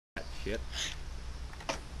shit.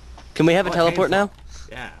 Can we have a Oh, teleport chainsaw. now?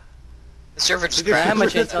 Yeah. The server just Did your I have crashed, my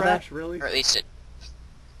server just chainsaw back. crash, really? or at least it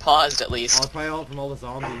paused. At Oh, least. it's probably all from all the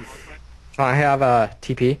zombies. Can I have a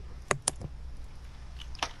TP?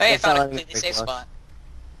 Hey, I It's found not a letting me completely safe break spot.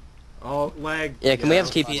 Oh, lag. Yeah, can we have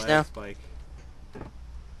it's TPs lag now? Spike.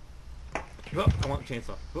 Oh, I want the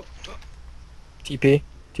chainsaw. Oh, oh. TP?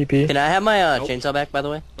 TP? Can I have my Nope. chainsaw back, by the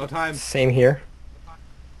way? No time. Same here.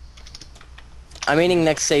 I'm meaning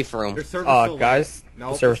next safe room. Your server's still Guys, lagging.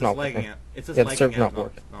 No, the server's it's not just lagging working. out. It's just Yeah, the lagging server's out, not not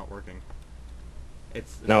working. not working.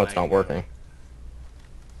 It's No, it's not lagging out. working.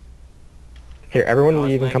 Here, everyone Oh, it's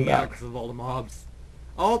leave and come lagging out back. because of all the mobs.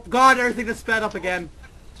 Oh god, everything just sped up again.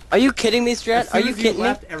 Are you kidding me, As Strat? soon Are you as kidding me?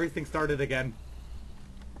 left, everything started again.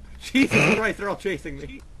 Jesus Christ, they're all chasing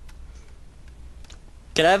me.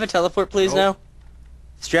 Can I have a teleport, please, Nope. now?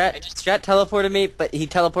 Strat teleported me, but he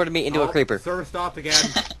teleported me into a creeper. Server stopped again.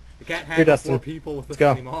 You can't handle Dustin. 4 people with this Let's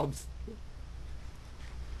go. many mobs.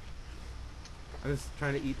 I'm just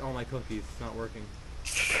trying to eat all my cookies. It's not working.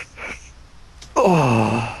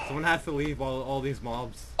 Oh, Someone has to leave while all these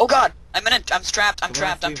mobs. Oh god, I'm trapped. I'm Someone trapped.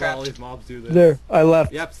 has to I'm leave while all trapped. these mobs do this. there, I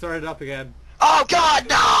left. Yep, started up again. Oh god,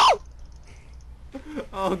 no!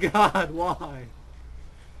 Oh god, why?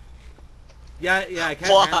 Yeah, I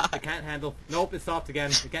can't. Why? I can't handle. Nope, it stopped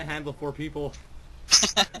again. I can't handle 4 people.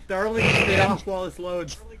 Darling, stay off while this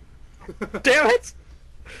loads. Damn it!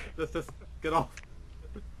 Just get off.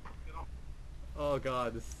 Oh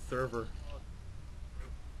god, this server.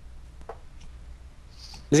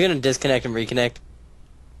 He's gonna disconnect and reconnect.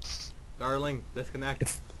 Darling,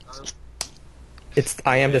 disconnect.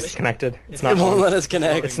 I am disconnected. It's It not won't on. let us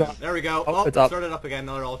connect. It's not. There we go. Oh, Oh, it's up. started up again.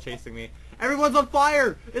 Now they're all chasing me. Everyone's on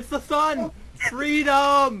fire! It's the sun!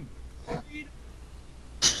 Freedom!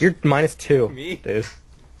 You're -2. Me? Dude.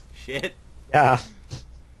 Shit. Yeah.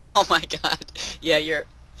 Oh my god. Yeah, you're...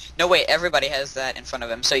 No, wait, everybody has that in front of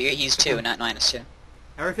him, so he's 2, not -2.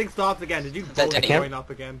 Everything stopped again. Did you That both didn't join up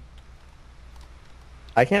again?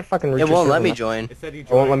 I can't fucking reach It your won't let server me now. join. It said you It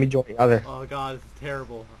joined. won't let me join either. Oh god, this is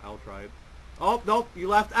terrible. I'll try it. Oh, nope, you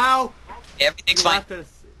left. Ow! Yeah, everything's You fine. left us.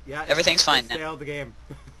 Yeah, Everything's fine Stay now. out of the game.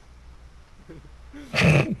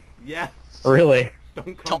 Yeah, Really?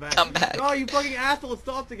 don't come Don't back. come back. No, you fucking asshole, it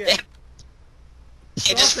stopped again.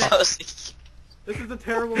 He just Stop it. froze. This is a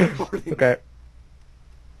terrible recording. Okay.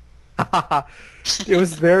 It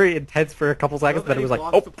was very intense for a couple I don't seconds, have then it any was like,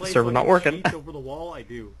 blocks oh, to the place server so I not can working. cheat over the wall. I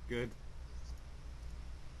do. Good.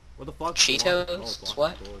 What the fuck? Cheetos? Block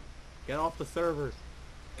What? controlled. Get off the server.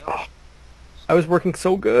 I was working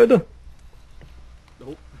so good.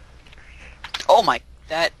 Nope. Oh my...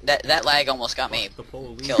 That lag almost got me Fuck the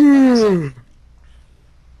police. killed by myself.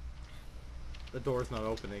 The door's not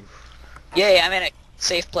opening. Yay, I'm in a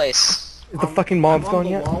safe place. Is the fucking mob's I'm on gone the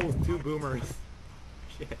yet? wall with 2 boomers.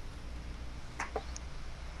 Shit.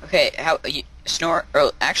 Okay, how... Snore...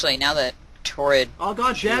 Or, actually, now that Torrid... Oh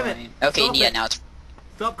god damn it! Okay, Stop yeah, it. now it's...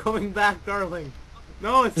 Stop coming back, darling.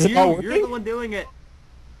 No, it's Is it you. not You're working? the one doing it.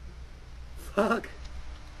 Fuck.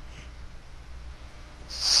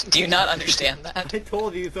 Do you not understand that? I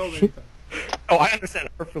told you so many times. Oh, I understand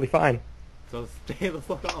it perfectly fine. So stay the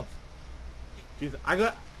fuck off. Jesus, I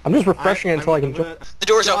got. I'm just refreshing it until I can I'm join. gonna- The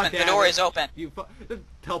door's God open. The damn door it. is open. You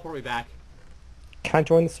teleport me back. Can I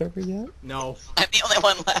join the server yet? No. I'm the only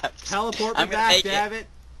one left. Teleport me I'm gonna back, make damn it.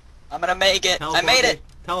 I'm gonna make it. Teleport I made me. it.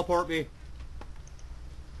 Teleport me.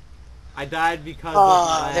 I died because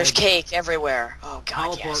Oh, of there's lag. cake everywhere. Oh god,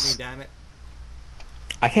 Teleport yes. me, damn it.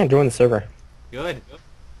 I can't join the server. Good.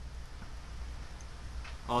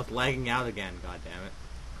 Oh, it's lagging out again. God damn it.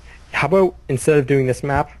 How about instead of doing this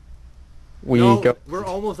map, we No, go we're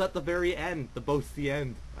almost at the very end. The boast's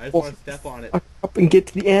end. I just Well, want to step on it. up and get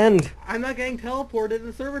to the end? I'm not getting teleported and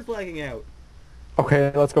the server's lagging out.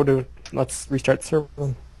 Okay, let's restart the server.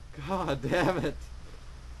 then. God damn it.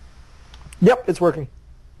 Yep, it's working.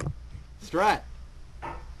 Strat.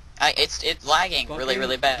 It's lagging really, fucking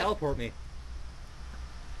really bad. Teleport me.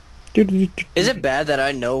 Is it bad that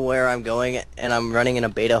I know where I'm going and I'm running in a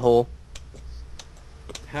beta hole?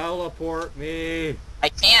 Teleport me. I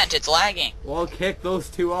can't. It's lagging. Well, kick those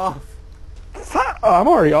 2 off. Oh, I'm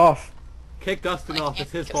already off. Kick Dustin I off. can't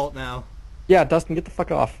It's his get- fault now. Yeah, Dustin, get the fuck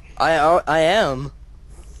off. I am.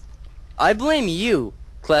 I blame you,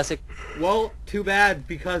 Classic. Well, too bad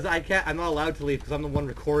because I can't. I'm not allowed to leave because I'm the one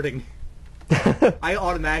recording. I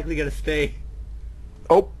automatically get to stay.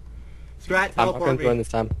 Oh, Strat, I'm not teleport gonna join me. this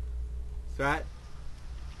time. Strat,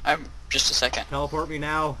 I'm just a second. teleport me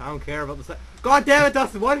now. I don't care about the. God damn it,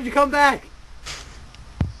 Dustin! Why did you come back?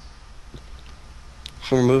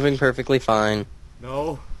 We're moving perfectly fine.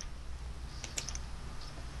 No.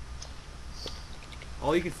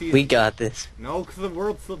 All you can see is... We got this. No, because the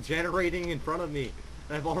world's still generating in front of me.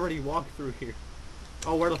 And I've already walked through here.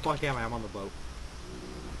 Oh, where the fuck am I? I'm on the boat.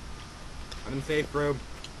 I'm in safe room.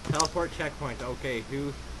 Teleport checkpoint. Okay,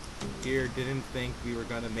 who here didn't think we were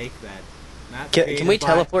gonna make that? Map Can we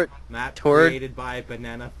teleport Map toward? created by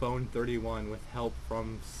Banana Phone 31 with help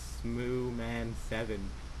from Smooman 7.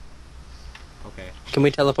 Okay. Can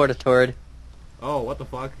we teleport a Tord? Oh, what the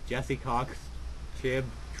fuck? Jesse Cox, Chib,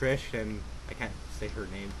 Trish, and I can't say her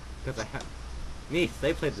name because I have niece.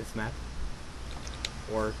 They played this map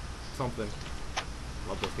or something.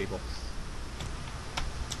 Love those people.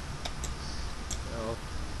 Oh,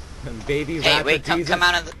 and Baby Hey, Raptor wait, Jesus. come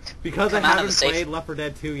out of the... Because I come out of haven't the safe- played Left 4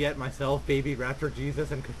 Dead 2 yet myself, Baby Raptor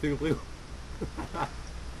Jesus and Cthulhu.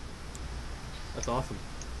 That's awesome.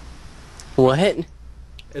 What?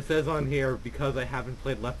 It says on here, because I haven't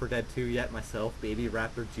played Left 4 Dead 2 yet myself, Baby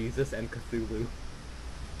Raptor Jesus and Cthulhu.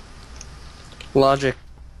 Logic.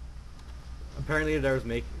 Apparently there's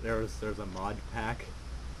a mod pack.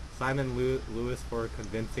 Simon Lewis for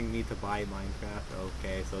convincing me to buy Minecraft.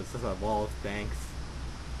 Okay, so it's just a wall of thanks.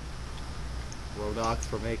 Rodox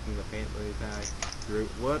for making the family pack. Groot,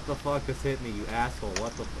 what the fuck just hit me, you asshole?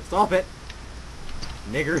 What the stop it!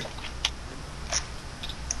 Nigger.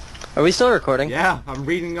 Are we still recording? Yeah, I'm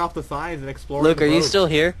reading off the signs and exploring Luke, the are you road. still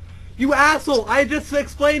here? You asshole! I just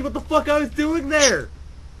explained what the fuck I was doing there!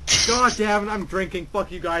 God damn it, I'm drinking.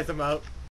 Fuck you guys, I'm out.